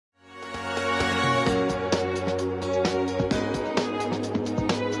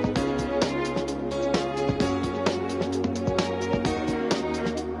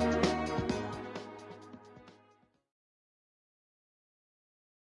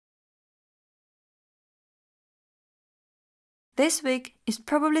This week is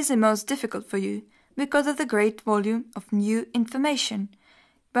probably the most difficult for you because of the great volume of new information,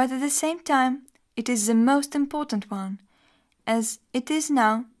 but at the same time it is the most important one, as it is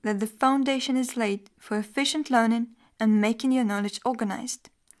now that the foundation is laid for efficient learning and making your knowledge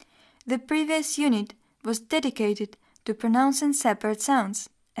organized. The previous unit was dedicated to pronouncing separate sounds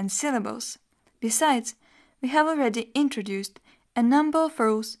and syllables. Besides, we have already introduced a number of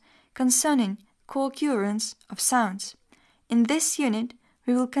rules concerning co-occurrence of sounds. In this unit,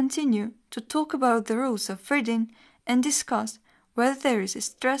 we will continue to talk about the rules of reading and discuss whether there is a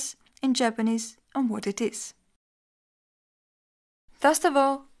stress in Japanese and what it is. First of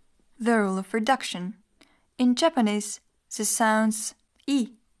all, the rule of reduction. In Japanese, the sounds I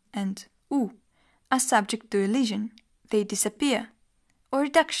and U are subject to elision. They disappear, or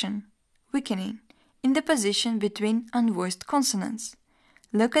reduction, weakening, in the position between unvoiced consonants.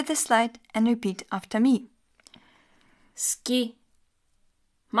 Look at the slide and repeat after me. 好き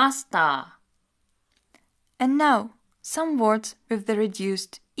Master. And now, some words with the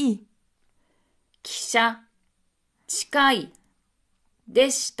reduced I. 汽車近い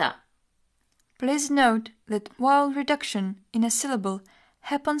でした Please note that while reduction in a syllable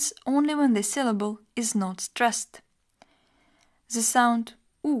happens only when the syllable is not stressed. The sound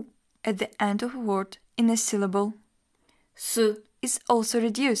U at the end of a word in a syllable す is also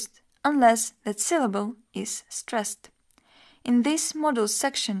reduced unless that syllable is stressed. In this module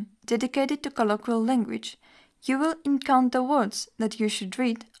section dedicated to colloquial language, you will encounter words that you should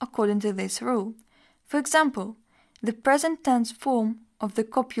read according to this rule. For example, the present tense form of the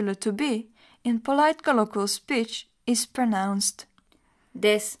copula to be in polite colloquial speech is pronounced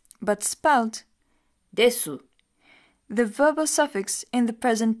です but spelled. です The verbal suffix in the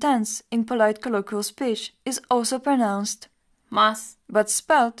present tense in polite colloquial speech is also pronounced ます but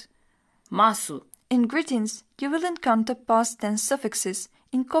spelled. ます In greetings, you will encounter past tense suffixes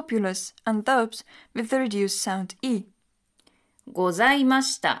in copulas and verbs with the reduced sound E, ございま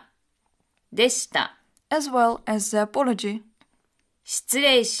したでした as well as the apology. 失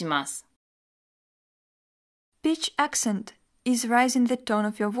礼します Pitch accent is raising the tone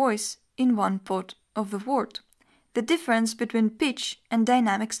of your voice in one part of the word. The difference between pitch and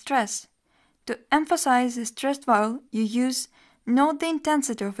dynamic stress. To emphasize the stressed vowel, you use not the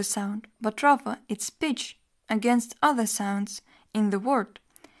intensity of a sound, but rather its pitch against other sounds in the word.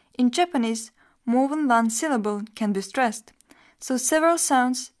 In Japanese, more than one syllable can be stressed, so several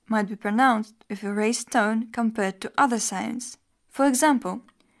sounds might be pronounced with a raised tone compared to other sounds. For example,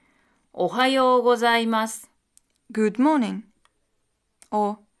 おはようございます good morning,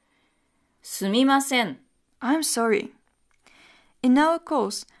 or すみません I'm sorry. In our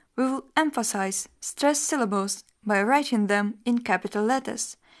course, we will emphasize stressed syllables by writing them in capital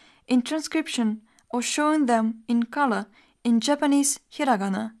letters, in transcription, or showing them in color in Japanese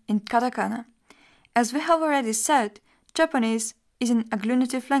hiragana and katakana. As we have already said, Japanese is an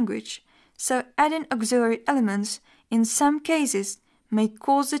agglutinative language, so adding auxiliary elements in some cases may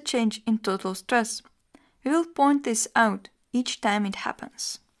cause a change in total stress. We will point this out each time it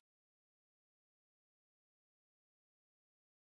happens.